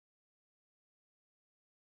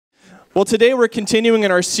Well, today we're continuing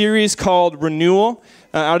in our series called Renewal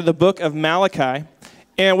out of the book of Malachi.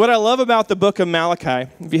 And what I love about the book of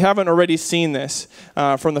Malachi, if you haven't already seen this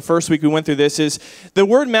from the first week we went through this, is the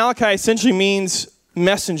word Malachi essentially means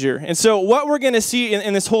messenger. And so what we're going to see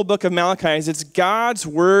in this whole book of Malachi is it's God's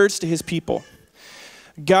words to his people.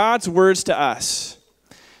 God's words to us.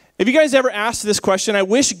 Have you guys ever asked this question? I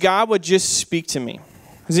wish God would just speak to me.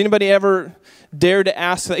 Has anybody ever dared to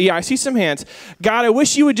ask that? Yeah, I see some hands. God, I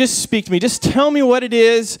wish you would just speak to me. Just tell me what it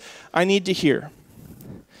is I need to hear.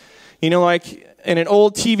 You know, like in an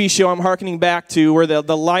old TV show I'm hearkening back to where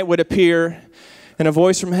the light would appear and a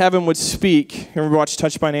voice from heaven would speak. You ever watch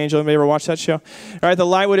Touched by an Angel? Anybody ever watch that show? All right, the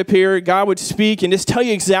light would appear, God would speak and just tell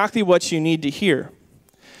you exactly what you need to hear.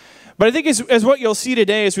 But I think as what you'll see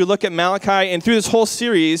today as we look at Malachi and through this whole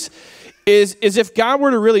series is if God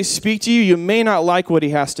were to really speak to you, you may not like what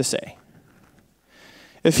he has to say.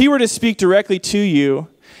 If he were to speak directly to you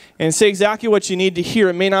and say exactly what you need to hear,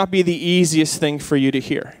 it may not be the easiest thing for you to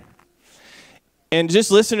hear. And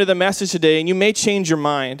just listen to the message today, and you may change your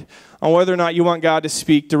mind on whether or not you want God to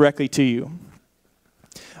speak directly to you.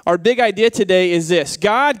 Our big idea today is this: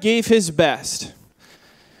 God gave his best.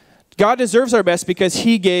 God deserves our best because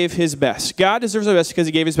he gave his best. God deserves our best because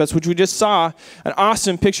he gave his best, which we just saw an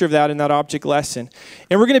awesome picture of that in that object lesson.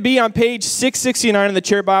 And we're going to be on page 669 in the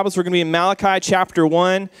chair Bibles. We're going to be in Malachi chapter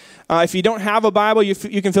 1. If you don't have a Bible, you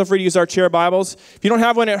can feel free to use our chair Bibles. If you don't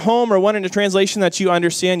have one at home or one in a translation that you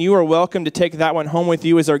understand, you are welcome to take that one home with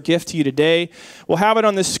you as our gift to you today. We'll have it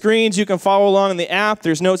on the screens. You can follow along in the app.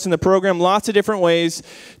 There's notes in the program. Lots of different ways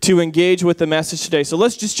to engage with the message today. So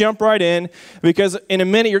let's just jump right in, because in a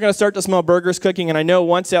minute you're going to start to smell burgers cooking, and I know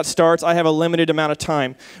once that starts, I have a limited amount of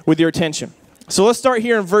time with your attention. So let's start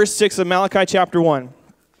here in verse 6 of Malachi chapter 1.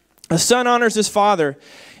 A son honors his father,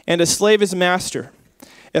 and a slave his master.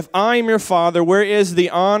 If I am your father, where is the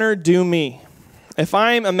honor due me? If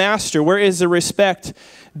I am a master, where is the respect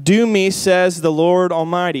due me, says the Lord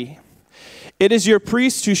Almighty? It is your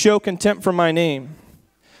priests who show contempt for my name.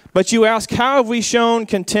 But you ask, how have we shown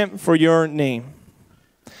contempt for your name?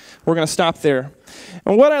 We're going to stop there.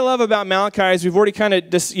 And what I love about Malachi is we've already kind of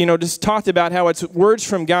just talked about how it's words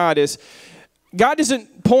from God. Is God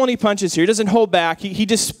doesn't pull any punches here. He doesn't hold back. He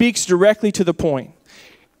just speaks directly to the point.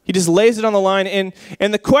 He just lays it on the line. And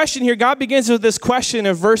the question here, God begins with this question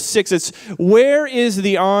of verse 6. It's, where is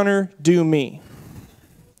the honor due me?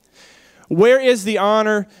 Where is the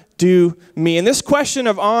honor due me? And this question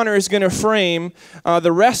of honor is going to frame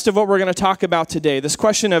the rest of what we're going to talk about today. This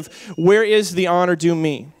question of where is the honor due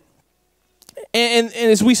me? And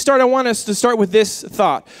as we start, I want us to start with this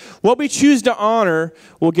thought. What we choose to honor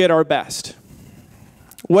will get our best.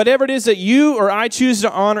 Whatever it is that you or I choose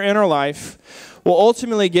to honor in our life will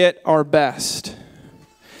ultimately get our best.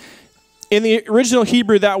 In the original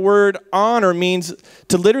Hebrew, that word honor means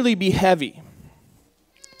to literally be heavy.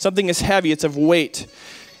 Something is heavy, it's of weight.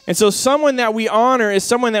 And so someone that we honor is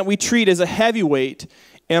someone that we treat as a heavyweight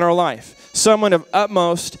in our life. Someone of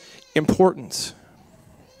utmost importance.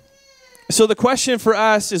 So the question for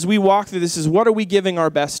us as we walk through this is, what are we giving our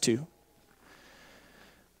best to?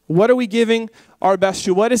 What are we giving our best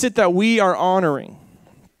to? What is it that we are honoring?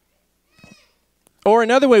 Or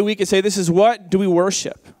another way we could say this is, what do we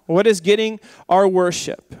worship? What is getting our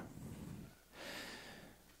worship?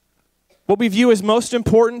 What we view as most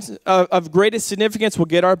important, of greatest significance, will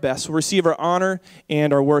get our best. We'll receive our honor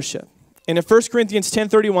and our worship. And in 1 Corinthians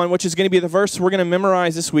 10:31, which is going to be the verse we're going to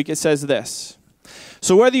memorize this week, it says this: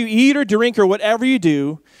 so whether you eat or drink or whatever you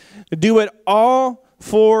do it all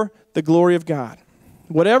for the glory of God.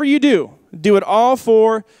 Whatever you do it all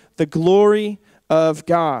for the glory of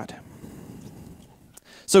God.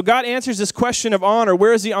 So God answers this question of honor,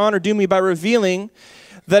 where is the honor due me, by revealing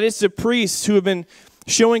that it's the priests who have been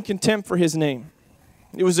showing contempt for his name.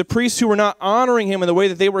 It was the priests who were not honoring him in the way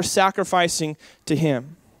that they were sacrificing to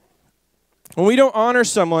him. When we don't honor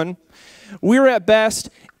someone, we're at best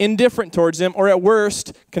indifferent towards them, or at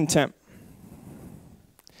worst, contempt.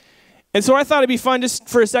 And so I thought it'd be fun just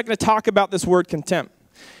for a second to talk about this word contempt.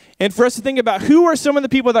 And for us to think about who are some of the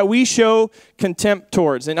people that we show contempt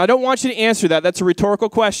towards. And I don't want you to answer that. That's a rhetorical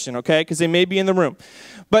question, okay? Because they may be in the room.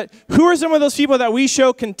 But who are some of those people that we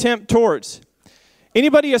show contempt towards?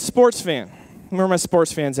 Anybody a sports fan? Where are my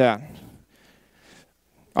sports fans at?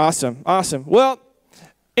 Awesome. Well,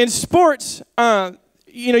 in sports, you're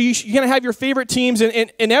going to have your favorite teams.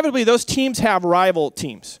 And inevitably, those teams have rival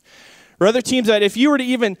teams. Or other teams that if you were to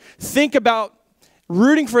even think about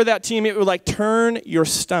rooting for that team, it would turn your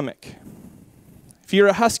stomach. If you're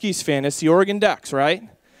a Huskies fan, it's the Oregon Ducks, right?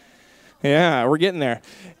 Yeah, we're getting there.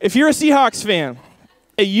 If you're a Seahawks fan,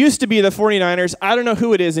 It used to be the 49ers. I don't know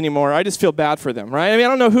who it is anymore. I just feel bad for them, right? I mean, I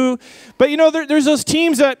don't know who. But, there's those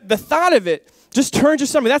teams that the thought of it just turns your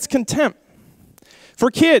stomach. That's contempt.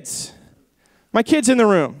 For kids, my kids in the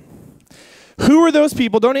room, who are those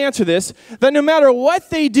people, don't answer this, that no matter what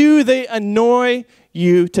they do, they annoy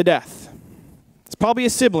you to death? It's probably a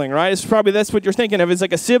sibling, right? That's what you're thinking of. It's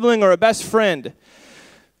like a sibling or a best friend.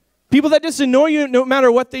 People that just annoy you no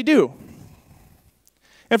matter what they do.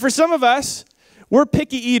 And for some of us, we're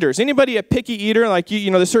picky eaters. Anybody a picky eater? Like,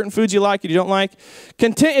 there's certain foods you like and you don't like.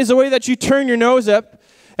 Content is the way that you turn your nose up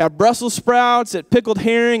at Brussels sprouts, at pickled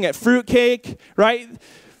herring, at fruitcake, right?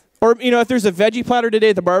 Or, if there's a veggie platter today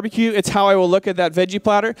at the barbecue, it's how I will look at that veggie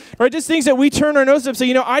platter. Right? Just things that we turn our nose up and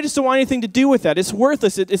say, I just don't want anything to do with that. It's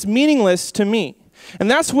worthless. It's meaningless to me.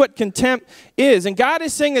 And that's what contempt is. And God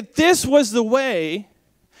is saying that this was the way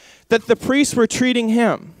that the priests were treating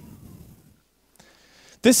him.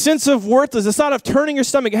 This sense of worthless, this thought of turning your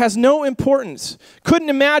stomach, it has no importance. Couldn't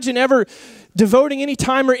imagine ever devoting any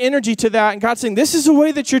time or energy to that. And God's saying, this is the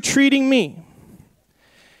way that you're treating me.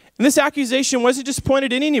 And this accusation wasn't just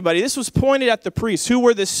pointed at anybody. This was pointed at the priests, who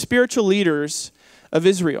were the spiritual leaders of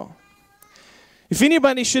Israel. If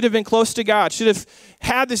anybody should have been close to God, should have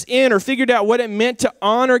had this in or figured out what it meant to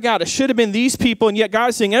honor God, it should have been these people. And yet God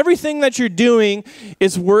is saying, everything that you're doing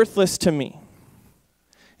is worthless to me.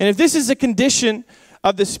 And if this is the condition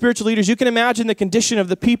of the spiritual leaders, you can imagine the condition of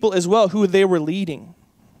the people as well, who they were leading.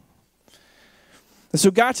 And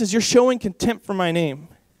so God says, you're showing contempt for my name.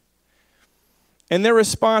 And their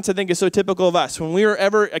response, I think, is so typical of us. When we are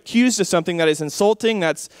ever accused of something that is insulting,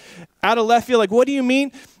 that's out of left field, like, what do you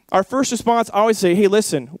mean? Our first response, I always say, hey,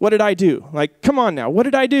 listen, what did I do? Like, come on now, what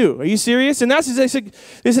did I do? Are you serious? And that's what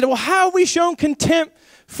they said, well, how have we shown contempt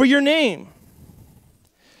for your name?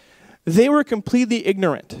 They were completely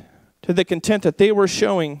ignorant to the contempt that they were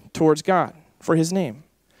showing towards God for his name.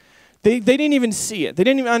 They didn't even see it. They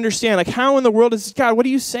didn't even understand, like, how in the world is God, what are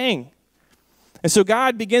you saying? And so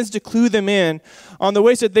God begins to clue them in on the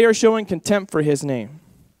ways that they are showing contempt for his name.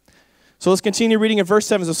 So let's continue reading in verse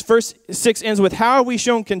 7. So verse 6 ends with, how have we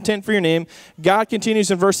shown contempt for your name? God continues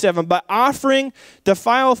in verse 7, by offering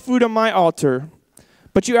defiled food on my altar.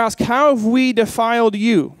 But you ask, how have we defiled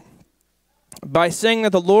you? By saying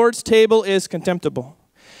that the Lord's table is contemptible.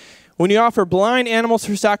 When you offer blind animals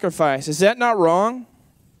for sacrifice, is that not wrong?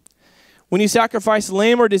 When you sacrifice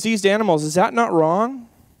lame or diseased animals, is that not wrong?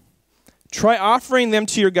 Try offering them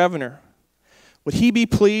to your governor. Would he be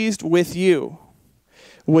pleased with you?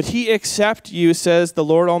 Would he accept you, says the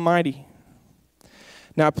Lord Almighty?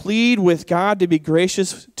 Now plead with God to be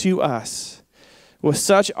gracious to us. With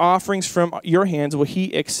such offerings from your hands, will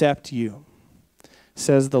he accept you,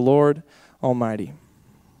 says the Lord Almighty.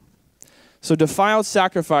 So defiled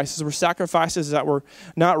sacrifices were sacrifices that were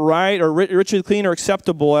not right or ritually clean or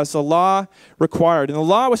acceptable as the law required. And the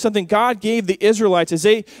law was something God gave the Israelites as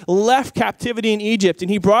they left captivity in Egypt. And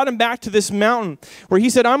he brought them back to this mountain where he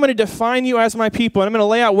said, I'm going to define you as my people. And I'm going to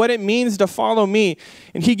lay out what it means to follow me.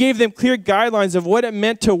 And he gave them clear guidelines of what it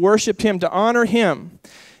meant to worship him, to honor him.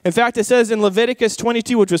 In fact, it says in Leviticus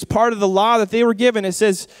 22, which was part of the law that they were given, it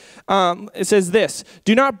says this,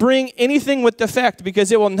 do not bring anything with defect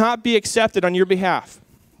because it will not be accepted on your behalf.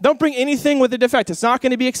 Don't bring anything with a defect. It's not going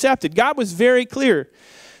to be accepted. God was very clear.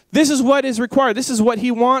 This is what is required. This is what he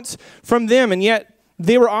wants from them, and yet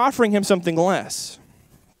they were offering him something less.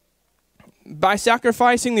 By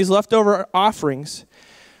sacrificing these leftover offerings,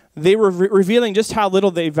 they were revealing just how little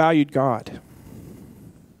they valued God.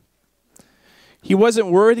 He wasn't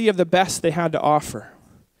worthy of the best they had to offer.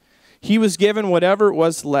 He was given whatever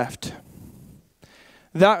was left,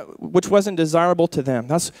 that which wasn't desirable to them.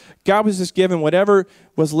 God was just given whatever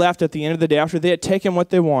was left at the end of the day. After they had taken what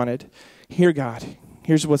they wanted, here, God,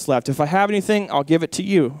 here's what's left. If I have anything, I'll give it to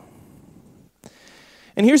you.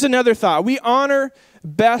 And here's another thought. We honor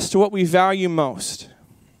best what we value most.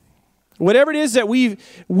 Whatever it is that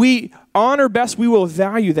we honor best, we will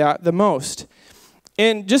value that the most.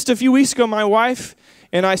 And just a few weeks ago, my wife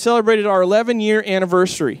and I celebrated our 11-year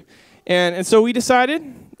anniversary. And so we decided,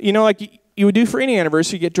 like you would do for any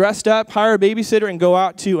anniversary, get dressed up, hire a babysitter, and go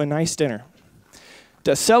out to a nice dinner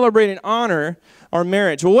to celebrate and honor our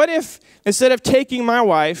marriage. Well, what if instead of taking my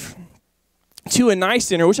wife to a nice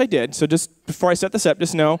dinner, which I did, so just before I set this up,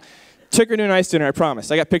 just know, took her to a nice dinner, I promise.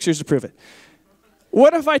 I got pictures to prove it.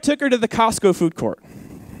 What if I took her to the Costco food court?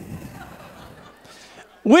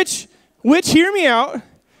 Which, hear me out,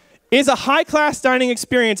 is a high-class dining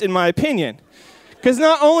experience in my opinion. Because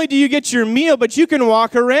not only do you get your meal, but you can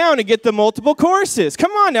walk around and get the multiple courses.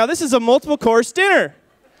 Come on now, this is a multiple-course dinner.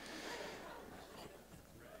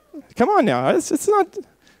 Come on now, it's not,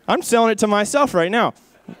 I'm selling it to myself right now.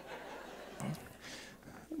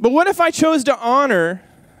 But what if I chose to honor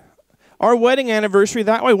our wedding anniversary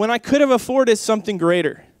that way when I could have afforded something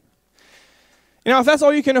greater? You know, if that's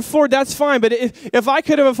all you can afford, that's fine. But if I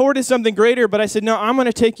could have afforded something greater, but I said, no, I'm going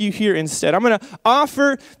to take you here instead. I'm going to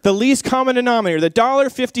offer the least common denominator, the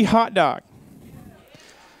 $1.50 hot dog.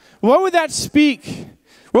 What would that speak?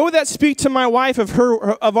 What would that speak to my wife of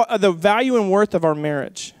the value and worth of our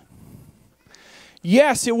marriage?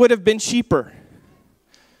 Yes, it would have been cheaper.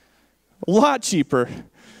 A lot cheaper.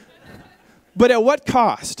 But at what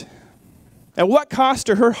cost? At what cost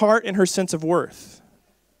to her heart and her sense of worth?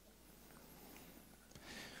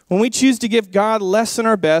 When we choose to give God less than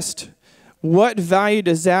our best, what value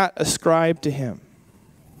does that ascribe to him?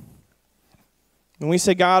 When we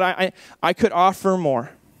say, God, I could offer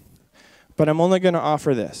more, but I'm only going to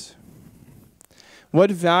offer this.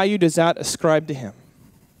 What value does that ascribe to him?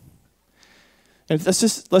 And let's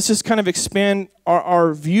just kind of expand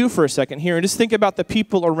our view for a second here and just think about the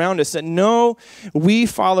people around us that know we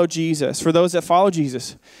follow Jesus, for those that follow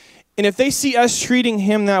Jesus. And if they see us treating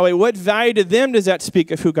him that way, what value to them does that speak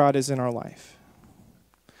of who God is in our life?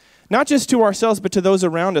 Not just to ourselves, but to those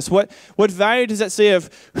around us. What value does that say of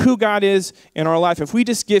who God is in our life if we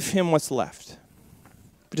just give him what's left?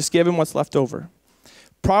 We just give him what's left over.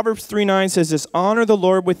 Proverbs 3:9 says this, honor the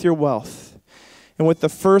Lord with your wealth and with the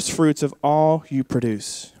first fruits of all you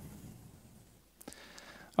produce.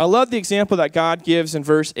 I love the example that God gives in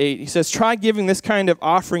verse 8. He says, try giving this kind of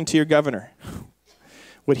offering to your governor.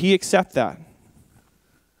 Would he accept that?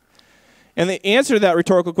 And the answer to that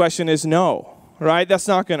rhetorical question is no, right? That's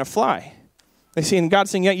not going to fly. They see, and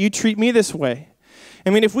God's saying, yeah, you treat me this way.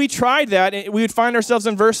 I mean, if we tried that, we would find ourselves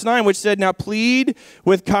in verse 9, which said, now plead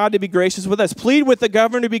with God to be gracious with us. Plead with the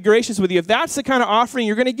governor to be gracious with you. If that's the kind of offering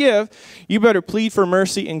you're going to give, you better plead for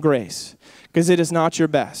mercy and grace, because it is not your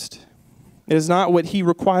best. It is not what he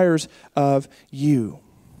requires of you.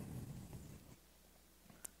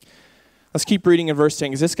 Let's keep reading in verse 10,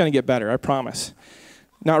 because it's going to get better, I promise.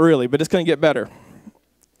 Not really, but it's going to get better.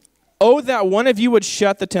 Oh, that one of you would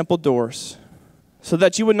shut the temple doors, so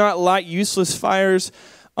that you would not light useless fires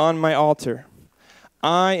on my altar.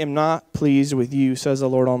 I am not pleased with you, says the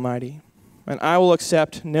Lord Almighty, and I will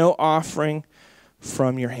accept no offering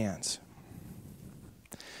from your hands.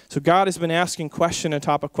 So God has been asking question on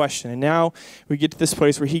top of question, and now we get to this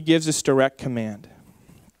place where he gives us direct command.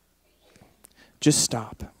 Just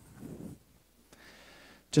stop.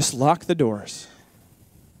 Just lock the doors.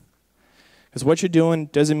 Because what you're doing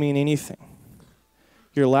doesn't mean anything.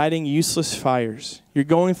 You're lighting useless fires. You're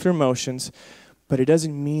going through motions, but it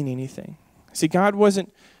doesn't mean anything. See, God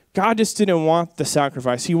just didn't want the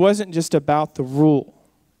sacrifice. He wasn't just about the rule.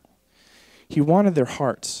 He wanted their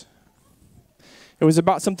hearts. It was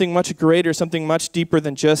about something much greater, something much deeper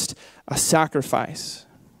than just a sacrifice.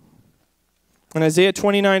 In Isaiah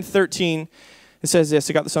 29:13, it says this,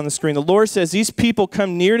 I got this on the screen. The Lord says, these people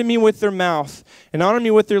come near to me with their mouth and honor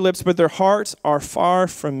me with their lips, but their hearts are far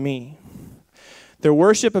from me. Their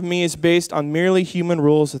worship of me is based on merely human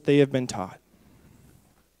rules that they have been taught.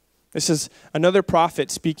 This is another prophet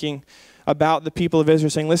speaking about the people of Israel,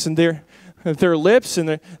 saying, listen, their lips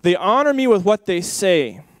and they honor me with what they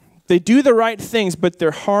say. They do the right things, but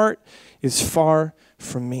their heart is far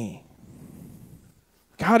from me.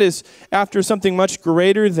 God is after something much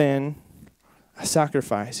greater than a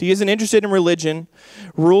sacrifice. He isn't interested in religion,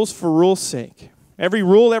 rules for rules' sake. Every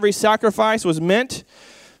rule, every sacrifice was meant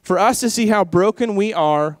for us to see how broken we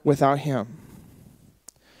are without him.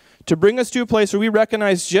 To bring us to a place where we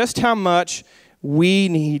recognize just how much we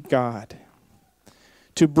need God.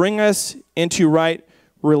 To bring us into right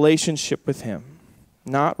relationship with him,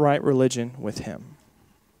 not right religion with him.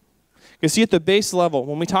 You see, at the base level,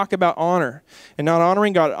 when we talk about honor and not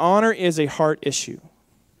honoring God, honor is a heart issue.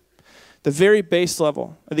 The very base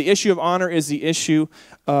level, the issue of honor is the issue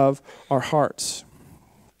of our hearts.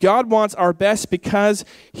 God wants our best because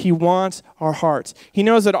he wants our hearts. He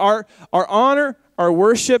knows that our honor, our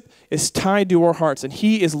worship is tied to our hearts, and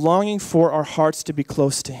he is longing for our hearts to be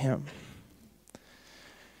close to him.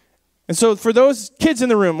 And so for those kids in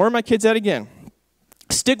the room, where are my kids at again?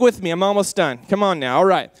 Stick with me, I'm almost done. Come on now, all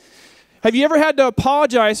right. Have you ever had to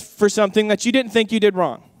apologize for something that you didn't think you did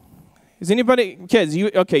wrong? Is anybody, kids,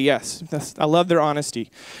 okay, yes. I love their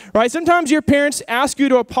honesty. Right? Sometimes your parents ask you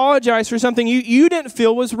to apologize for something you didn't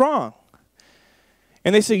feel was wrong.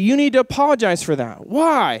 And they say, you need to apologize for that.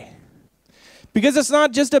 Why? Because it's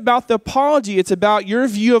not just about the apology. It's about your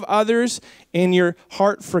view of others and your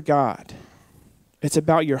heart for God. It's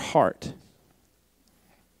about your heart.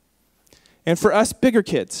 And for us bigger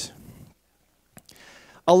kids,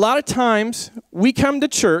 a lot of times we come to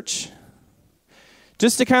church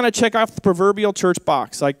just to kind of check off the proverbial church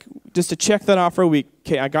box, like just to check that off for a week.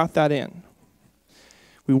 Okay, I got that in.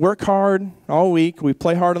 We work hard all week. We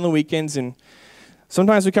play hard on the weekends, and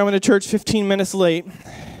sometimes we come into church 15 minutes late,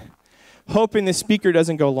 hoping the speaker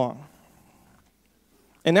doesn't go long.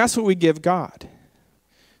 And that's what we give God.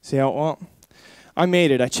 Say, oh, well, I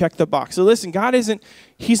made it. I checked the box. So listen, God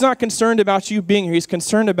he's not concerned about you being here. He's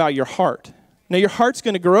concerned about your heart. Now, your heart's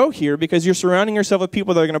going to grow here because you're surrounding yourself with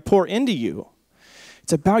people that are going to pour into you.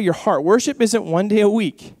 It's about your heart. Worship isn't one day a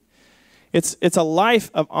week. It's a life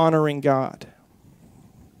of honoring God.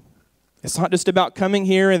 It's not just about coming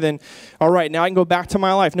here and then, all right, now I can go back to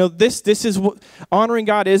my life. No, this is what honoring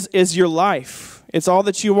God is your life. It's all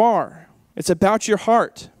that you are. It's about your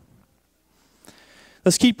heart.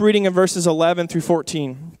 Let's keep reading in verses 11 through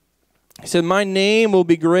 14. He said, my name will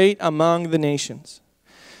be great among the nations,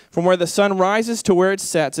 from where the sun rises to where it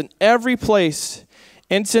sets. In every place,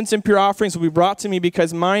 incense and pure offerings will be brought to me,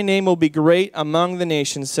 because my name will be great among the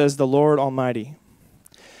nations, says the Lord Almighty.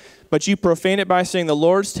 But you profane it by saying the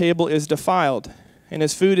Lord's table is defiled, and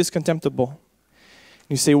his food is contemptible.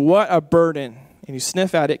 And you say, what a burden. And you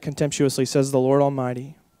sniff at it contemptuously, says the Lord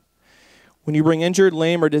Almighty. When you bring injured,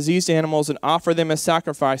 lame, or diseased animals and offer them as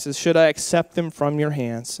sacrifices, should I accept them from your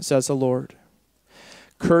hands, says the Lord.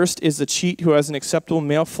 Cursed is the cheat who has an acceptable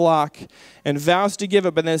male flock and vows to give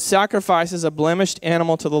it, but then sacrifices a blemished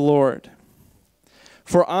animal to the Lord.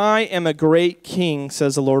 For I am a great king,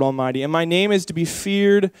 says the Lord Almighty, and my name is to be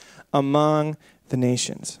feared among the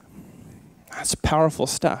nations. That's powerful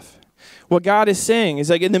stuff. What God is saying is,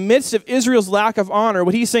 like, in the midst of Israel's lack of honor,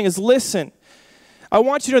 what he's saying is, listen, I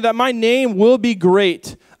want you to know that my name will be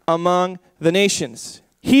great among the nations.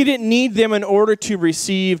 He didn't need them in order to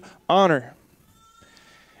receive honor.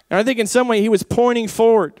 And I think in some way he was pointing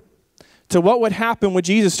forward to what would happen with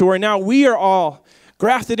Jesus, to where now we are all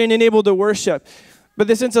grafted in and able to worship. But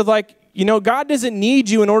the sense of, like, you know, God doesn't need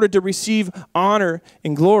you in order to receive honor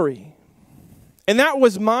and glory. And that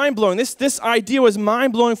was mind-blowing. This idea was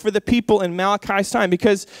mind-blowing for the people in Malachi's time,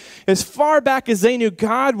 because as far back as they knew,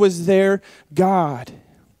 God was their God.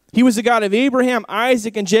 He was the God of Abraham,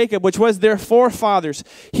 Isaac, and Jacob, which was their forefathers.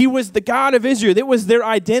 He was the God of Israel. That was their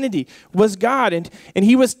identity, was God. And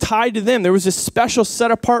he was tied to them. There was a special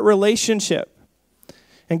set-apart relationship.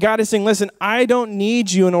 And God is saying, listen, I don't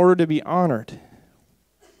need you in order to be honored.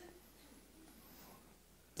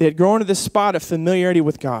 They had grown to this spot of familiarity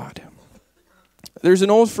with God. There's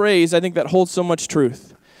an old phrase, I think, that holds so much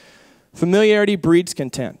truth. Familiarity breeds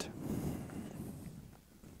content.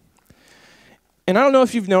 And I don't know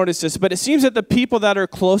if you've noticed this, but it seems that the people that are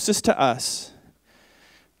closest to us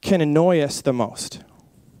can annoy us the most,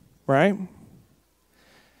 right?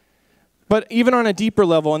 But even on a deeper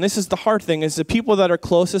level, and this is the hard thing, is the people that are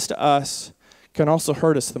closest to us can also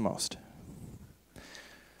hurt us the most.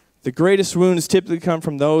 The greatest wounds typically come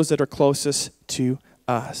from those that are closest to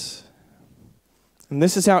us. And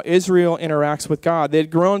this is how Israel interacts with God. They had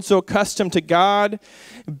grown so accustomed to God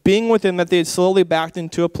being with them that they had slowly backed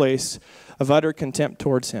into a place of utter contempt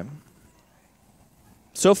towards him.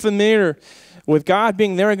 So familiar with God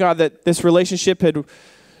being their God that this relationship had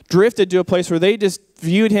drifted to a place where they just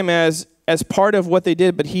viewed him as part of what they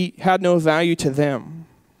did, but he had no value to them.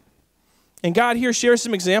 And God here shares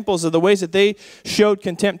some examples of the ways that they showed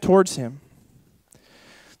contempt towards him.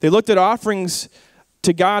 They looked at offerings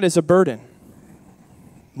to God as a burden.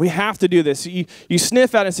 We have to do this. You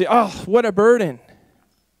sniff at it and say, oh, what a burden.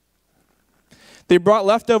 They brought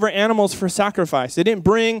leftover animals for sacrifice. They didn't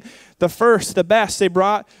bring the first, the best. They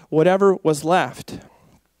brought whatever was left.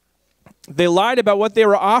 They lied about what they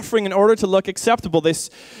were offering in order to look acceptable. You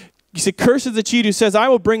see, cursed is the cheat who says, I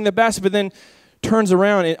will bring the best, but then turns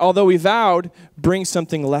around and, although he vowed, brings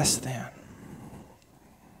something less than.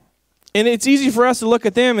 And it's easy for us to look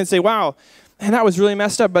at them and say, wow, and that was really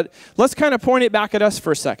messed up. But let's kind of point it back at us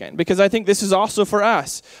for a second, because I think this is also for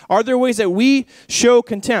us. Are there ways that we show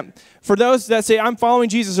contempt? For those that say, I'm following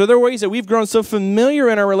Jesus, are there ways that we've grown so familiar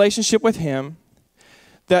in our relationship with him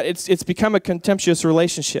that it's become a contemptuous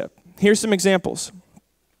relationship? Here's some examples.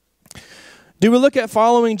 Do we look at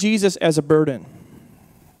following Jesus as a burden?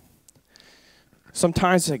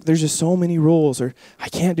 Sometimes there's just so many rules, or I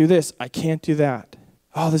can't do this, I can't do that.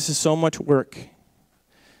 Oh, this is so much work.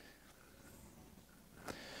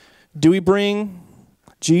 Do we bring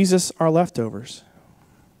Jesus our leftovers?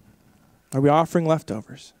 Are we offering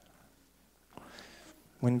leftovers?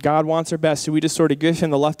 When God wants our best, do we just sort of give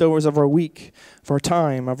him the leftovers of our week, of our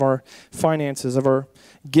time, of our finances, of our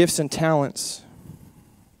gifts and talents?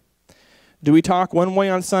 Do we talk one way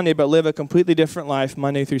on Sunday but live a completely different life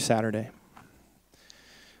Monday through Saturday?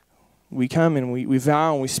 we come and we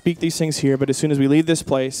vow and we speak these things here, but as soon as we leave this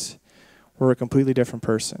place, we're a completely different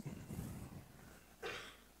person.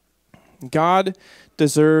 God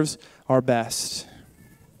deserves our best.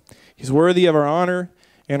 He's worthy of our honor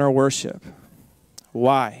and our worship.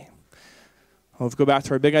 Why? Well, let's go back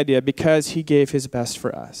to our big idea. Because he gave his best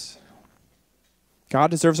for us. God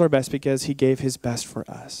deserves our best because he gave his best for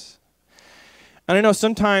us. And I know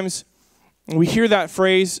sometimes we hear that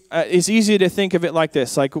phrase, it's easy to think of it like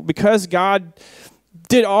this. Like, because God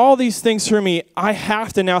did all these things for me, I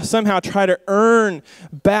have to now somehow try to earn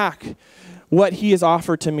back what he has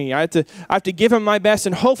offered to me. I have to give him my best,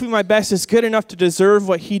 and hopefully my best is good enough to deserve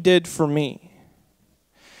what he did for me.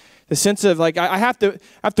 The sense of like, I have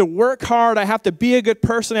to work hard, I have to be a good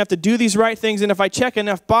person, I have to do these right things, and if I check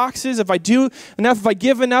enough boxes, if I do enough, if I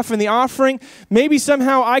give enough in the offering, maybe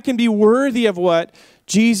somehow I can be worthy of what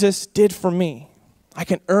Jesus did for me. I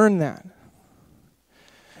can earn that.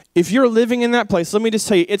 If you're living in that place, let me just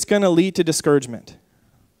tell you, it's going to lead to discouragement.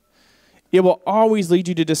 It will always lead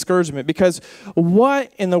you to discouragement, because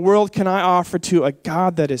what in the world can I offer to a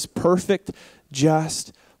God that is perfect,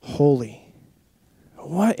 just, holy?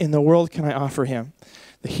 What in the world can I offer him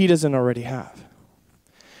that he doesn't already have?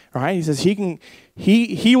 All right? He says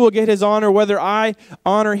he will get his honor whether I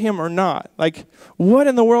honor him or not. Like, what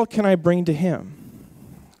in the world can I bring to him?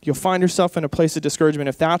 You'll find yourself in a place of discouragement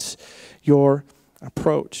if that's your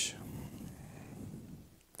approach.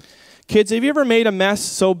 Kids, have you ever made a mess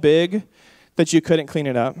so big that you couldn't clean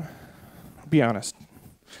it up? Be honest.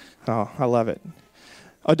 Oh, I love it.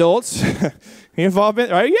 Adults, you involved in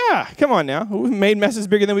it? Right? Yeah, come on now. We've made messes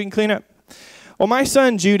bigger than we can clean up. Well, my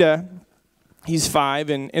son, Judah, he's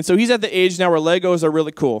 5, and so he's at the age now where Legos are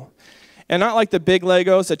really cool. And not like the big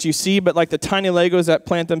Legos that you see, but like the tiny Legos that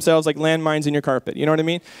plant themselves like landmines in your carpet. You know what I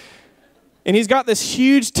mean? And he's got this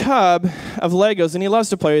huge tub of Legos, and he loves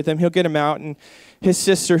to play with them. He'll get them out, and his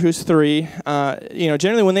sister, who's 3,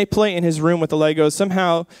 generally when they play in his room with the Legos,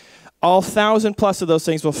 somehow all 1,000+ of those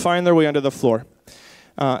things will find their way under the floor.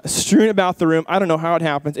 Strewn about the room. I don't know how it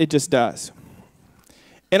happens. It just does.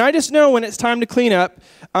 And I just know when it's time to clean up,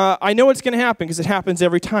 I know what's going to happen because it happens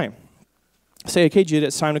every time. I say, okay, Judah,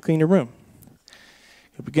 it's time to clean your room.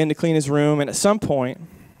 He'll begin to clean his room, and at some point,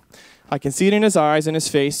 I can see it in his eyes and his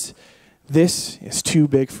face. This is too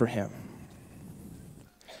big for him.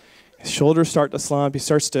 His shoulders start to slump. He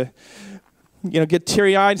starts to, get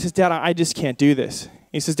teary-eyed. He says, Dad, I just can't do this.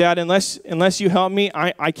 He says, Dad, unless you help me,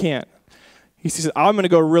 I can't. He says, I'm going to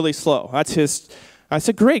go really slow. That's his. I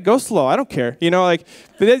said, great, go slow. I don't care. But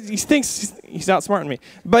he thinks he's outsmarting me.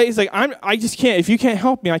 But he's like, I just can't. If you can't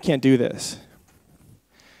help me, I can't do this.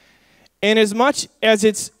 And as much as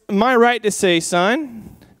it's my right to say,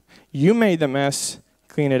 son, you made the mess,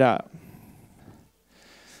 clean it up.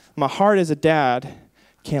 My heart as a dad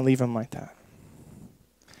can't leave him like that.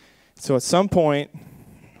 So at some point,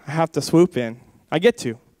 I have to swoop in. I get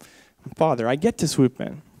to. Father, I get to swoop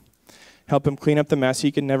in. Help him clean up the mess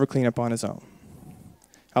he could never clean up on his own.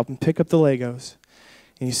 Help him pick up the Legos.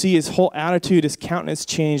 And you see his whole attitude, his countenance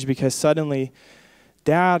changed because suddenly,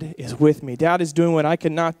 Dad is with me. Dad is doing what I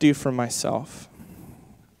could not do for myself.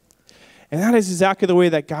 And that is exactly the way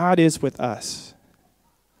that God is with us.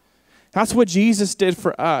 That's what Jesus did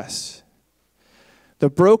for us. The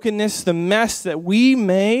brokenness, the mess that we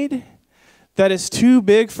made that is too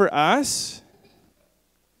big for us,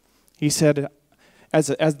 he said, as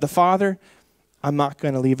the Father, I'm not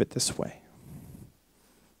going to leave it this way.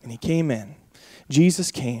 And he came in.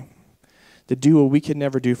 Jesus came to do what we could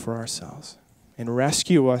never do for ourselves and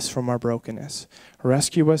rescue us from our brokenness,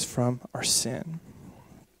 rescue us from our sin.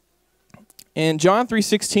 And John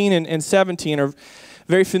 3:16 and 17 are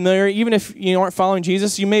very familiar. Even if you aren't following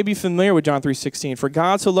Jesus, you may be familiar with John 3:16. For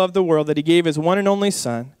God so loved the world that he gave his one and only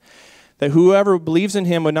Son, that whoever believes in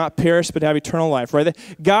him would not perish but have eternal life, right?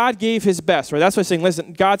 God gave his best, right? That's what I'm saying.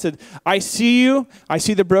 Listen, God said, I see you. I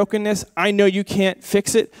see the brokenness. I know you can't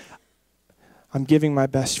fix it. I'm giving my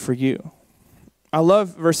best for you. I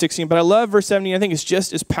love verse 16, but I love verse 17. I think it's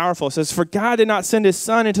just as powerful. It says, for God did not send his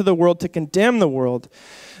Son into the world to condemn the world,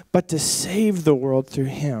 but to save the world through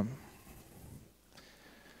him.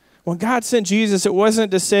 When God sent Jesus, it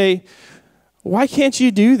wasn't to say, why can't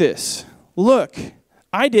you do this? Look,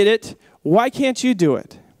 I did it. Why can't you do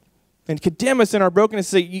it? And condemn us in our brokenness,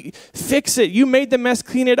 say, fix it. You made the mess,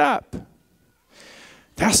 clean it up.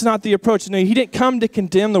 That's not the approach. No, he didn't come to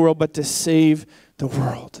condemn the world, but to save the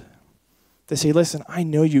world. To say, listen, I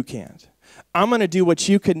know you can't. I'm going to do what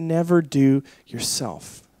you could never do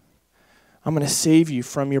yourself. I'm going to save you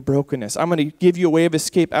from your brokenness. I'm going to give you a way of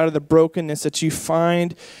escape out of the brokenness that you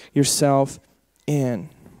find yourself in.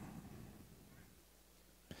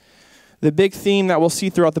 the big theme that we'll see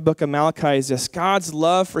throughout the book of Malachi is this: God's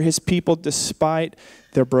love for his people despite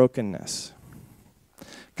their brokenness.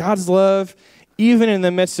 God's love, even in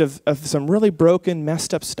the midst of some really broken,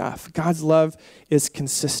 messed up stuff, God's love is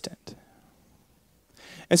consistent.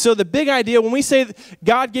 And so the big idea, when we say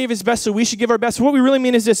God gave his best, so we should give our best, what we really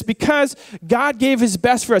mean is this: because God gave his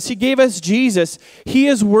best for us, he gave us Jesus, he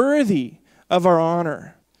is worthy of our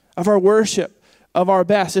honor, of our worship, of our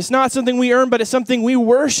best. It's not something we earn, but it's something we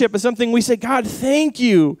worship. It's something we say, God, thank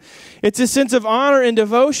you. It's a sense of honor and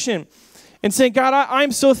devotion. And saying, God,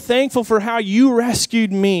 I'm so thankful for how you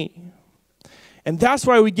rescued me. And that's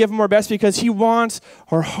why we give him our best, because he wants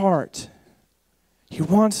our heart. He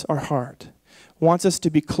wants our heart. Wants us to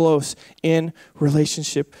be close in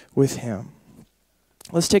relationship with him.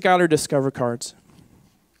 Let's take out our Discover cards.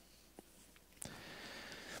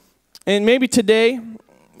 And maybe today,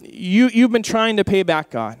 you've been trying to pay back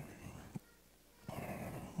God.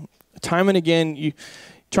 Time and again, you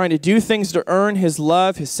trying to do things to earn his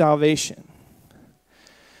love, his salvation.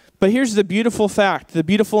 But here's the beautiful fact, the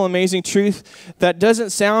beautiful, amazing truth that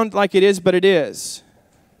doesn't sound like it is, but it is.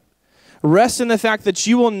 Rest in the fact that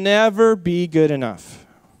you will never be good enough.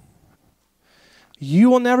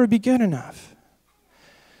 You will never be good enough.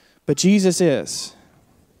 But Jesus is.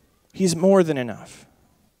 He's more than enough.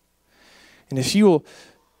 And if you will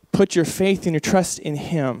put your faith and your trust in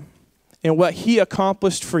him and what he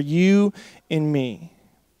accomplished for you and me,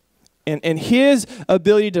 and his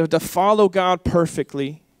ability to follow God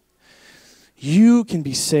perfectly, you can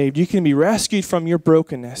be saved. You can be rescued from your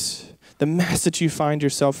brokenness, the mess that you find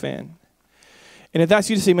yourself in. And if that's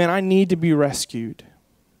you to say, man, I need to be rescued,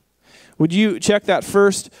 would you check that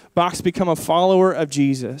first box, become a follower of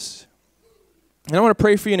Jesus? And I want to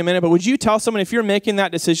pray for you in a minute, but would you tell someone, if you're making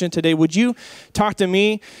that decision today, would you talk to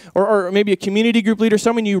me or maybe a community group leader,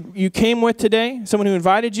 someone you came with today, someone who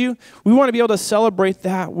invited you? We want to be able to celebrate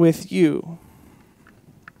that with you.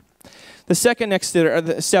 The second next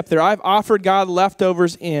step there, I've offered God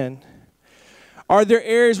leftovers in. Are there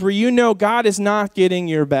areas where you know God is not getting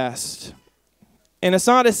your best? And it's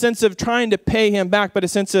not a sense of trying to pay him back, but a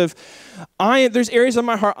sense of, there's areas of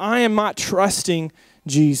my heart, I am not trusting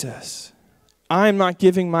Jesus. I am not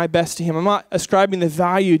giving my best to him. I'm not ascribing the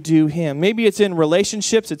value due him. Maybe it's in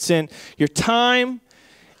relationships. It's in your time.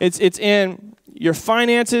 It's in your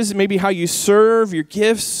finances, maybe how you serve, your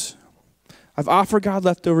gifts. I've offered God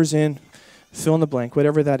leftovers in, fill in the blank,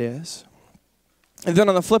 whatever that is. And then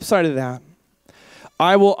on the flip side of that,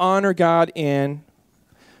 I will honor God in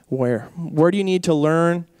where? Where do you need to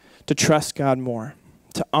learn to trust God more?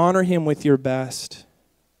 To honor him with your best?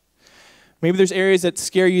 Maybe there's areas that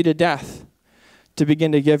scare you to death to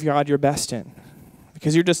begin to give God your best in,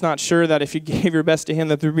 because you're just not sure that if you gave your best to him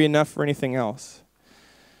that there would be enough for anything else.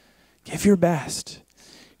 Give your best.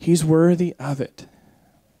 He's worthy of it.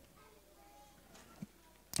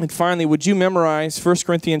 And finally, would you memorize 1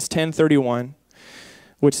 Corinthians 10:31,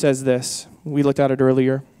 which says this. We looked at it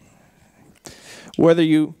earlier. Whether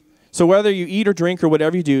you eat or drink or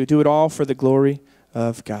whatever you do it all for the glory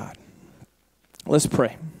of God. Let's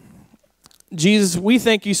pray. Jesus, we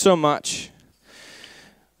thank you so much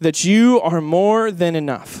that you are more than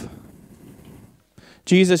enough.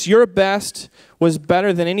 Jesus, your best was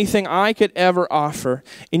better than anything I could ever offer,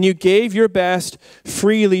 and you gave your best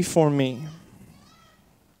freely for me.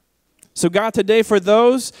 So God, today for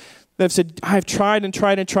those that have said, I've tried and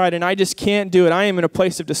tried and tried, and I just can't do it. I am in a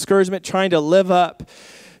place of discouragement, trying to live up,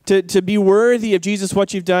 to be worthy of Jesus,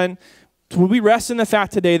 what you've done. Will we rest in the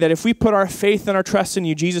fact today that if we put our faith and our trust in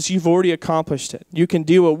you, Jesus, you've already accomplished it. You can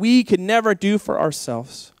do what we could never do for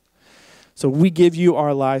ourselves. So we give you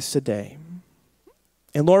our lives today.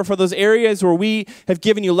 And Lord, for those areas where we have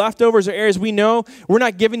given you leftovers or areas we know we're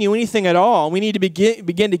not giving you anything at all, we need to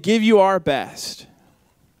begin to give you our best.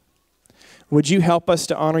 Would you help us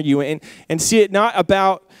to honor you and see it not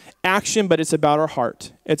about action, but it's about our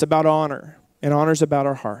heart. It's about honor, and honor is about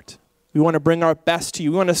our heart. We want to bring our best to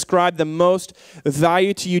you. We want to ascribe the most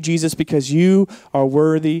value to you, Jesus, because you are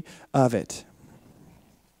worthy of it.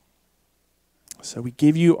 So we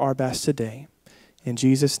give you our best today. In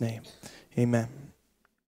Jesus' name, amen.